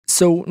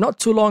So not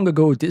too long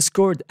ago,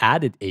 Discord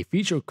added a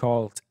feature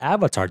called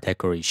avatar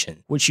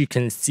decoration, which you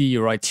can see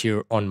right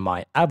here on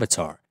my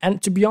avatar.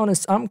 And to be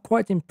honest, I'm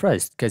quite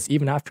impressed because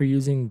even after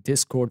using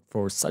Discord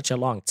for such a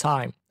long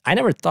time, I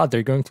never thought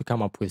they're going to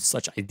come up with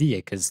such idea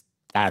because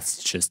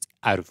that's just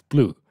out of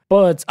blue.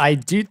 But I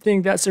do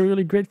think that's a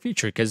really great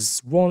feature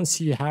because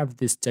once you have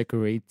this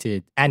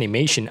decorated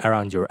animation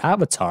around your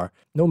avatar,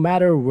 no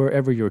matter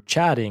wherever you're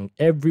chatting,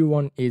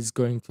 everyone is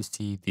going to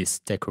see this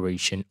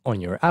decoration on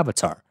your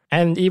avatar.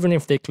 And even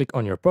if they click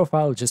on your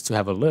profile just to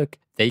have a look,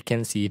 they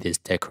can see this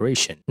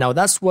decoration. Now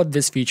that's what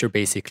this feature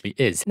basically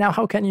is. Now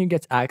how can you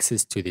get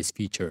access to this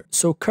feature?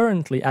 So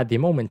currently at the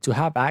moment, to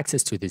have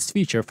access to this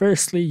feature,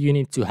 firstly you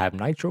need to have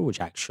Nitro,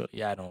 which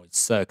actually, I know it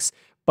sucks.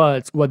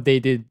 But what they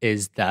did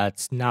is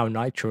that now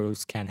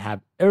Nitros can have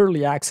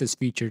early access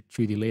feature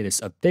to the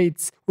latest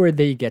updates where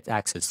they get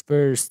access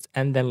first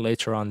and then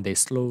later on they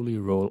slowly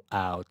roll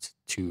out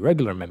to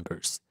regular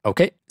members.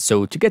 Okay,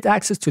 so to get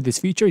access to this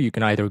feature, you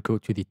can either go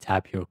to the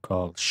tab here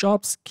called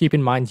Shops. Keep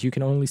in mind, you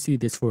can only see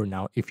this for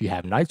now if you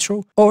have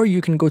Nitro, or you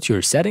can go to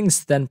your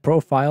settings, then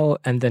profile,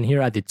 and then here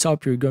at the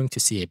top, you're going to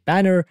see a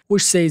banner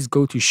which says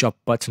go to shop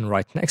button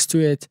right next to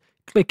it.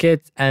 Click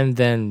it and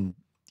then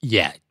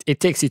yeah,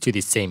 it takes you to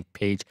the same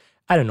page.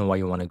 I don't know why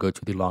you want to go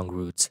to the long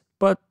route,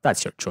 but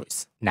that's your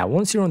choice. Now,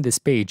 once you're on this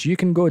page, you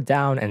can go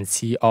down and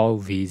see all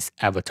these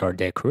avatar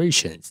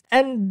decorations,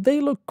 and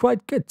they look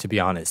quite good, to be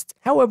honest.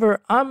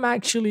 However, I'm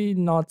actually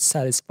not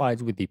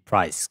satisfied with the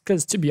price,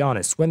 because to be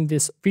honest, when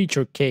this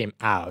feature came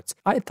out,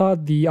 I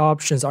thought the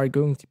options are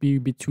going to be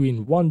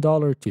between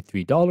 $1 to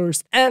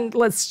 $3, and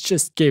let's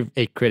just give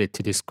a credit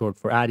to Discord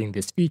for adding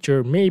this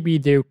feature. Maybe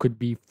there could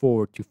be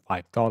 $4 to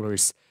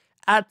 $5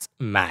 at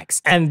max,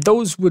 and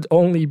those would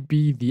only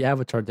be the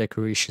avatar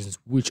decorations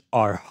which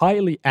are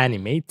highly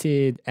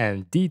animated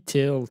and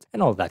detailed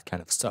and all that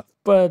kind of stuff.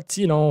 But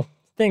you know,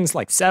 things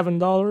like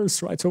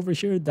 $7 right over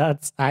here,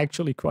 that's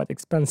actually quite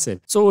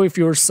expensive. So if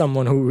you're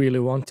someone who really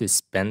want to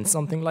spend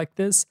something like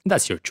this,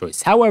 that's your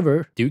choice.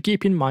 However, do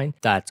keep in mind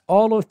that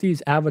all of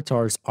these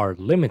avatars are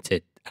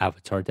limited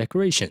avatar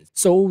decorations.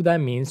 So that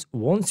means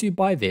once you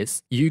buy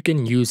this, you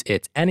can use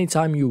it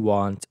anytime you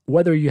want,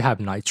 whether you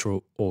have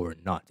Nitro or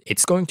not.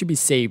 It's going to be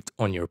saved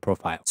on your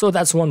profile. So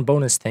that's one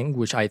bonus thing,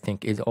 which I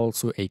think is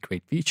also a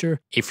great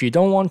feature. If you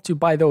don't want to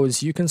buy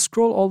those, you can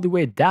scroll all the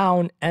way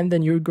down and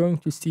then you're going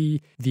to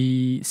see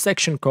the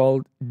section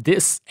called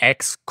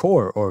DisX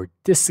Core or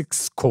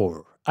DisX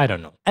Core. I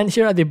don't know. And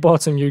here at the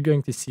bottom, you're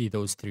going to see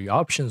those three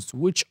options,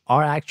 which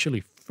are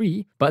actually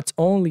free, but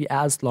only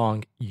as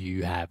long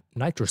you have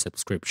Nitro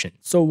subscription.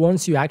 So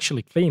once you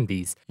actually claim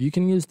these, you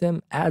can use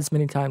them as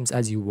many times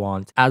as you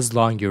want, as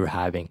long you're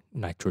having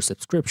Nitro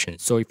subscription.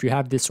 So if you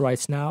have this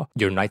right now,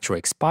 your Nitro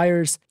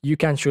expires, you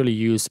can't really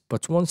use,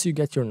 but once you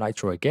get your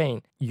Nitro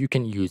again, you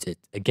can use it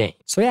again.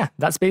 So yeah,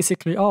 that's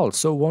basically all.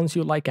 So once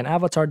you like an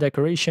avatar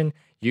decoration,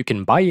 you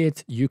can buy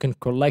it, you can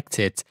collect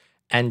it,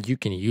 and you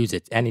can use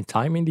it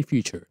anytime in the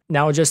future.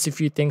 Now, just a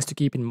few things to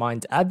keep in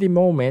mind. At the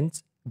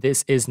moment,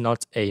 this is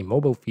not a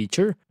mobile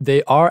feature.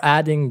 They are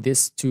adding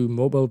this to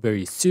mobile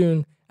very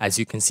soon. As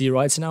you can see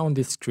right now on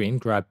this screen,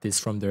 grab this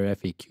from their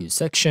FAQ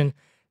section.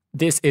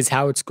 This is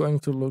how it's going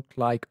to look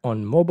like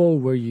on mobile,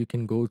 where you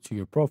can go to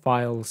your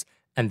profiles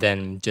and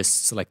then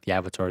just select the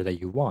avatar that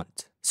you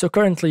want. So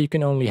currently you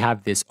can only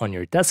have this on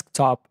your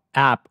desktop,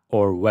 app,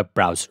 or web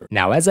browser.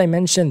 Now, as I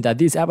mentioned, that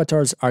these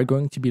avatars are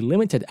going to be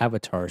limited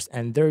avatars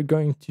and they're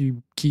going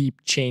to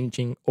keep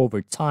changing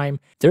over time.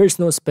 There is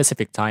no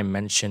specific time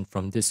mentioned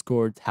from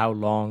Discord how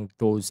long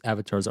those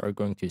avatars are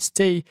going to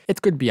stay.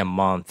 It could be a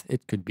month,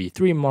 it could be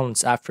 3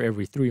 months. After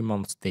every 3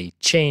 months, they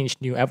change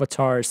new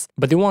avatars,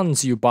 but the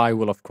ones you buy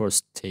will of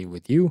course stay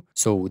with you.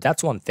 So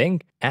that's one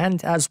thing.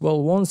 And as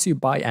well, once you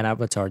buy an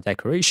avatar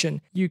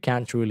decoration, you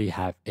can't really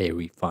have a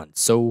refund.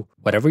 So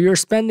whatever you're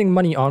spending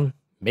money on,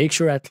 make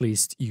sure at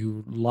least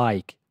you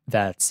like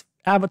that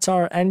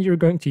avatar and you're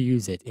going to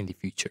use it in the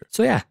future.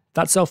 So yeah,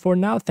 that's all for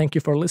now. Thank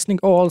you for listening.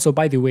 Oh, also,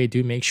 by the way,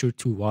 do make sure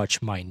to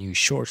watch my new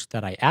shorts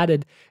that I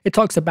added. It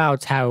talks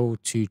about how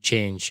to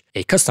change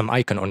a custom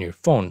icon on your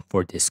phone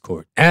for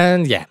Discord.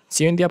 And yeah,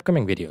 see you in the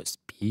upcoming videos.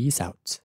 Peace out.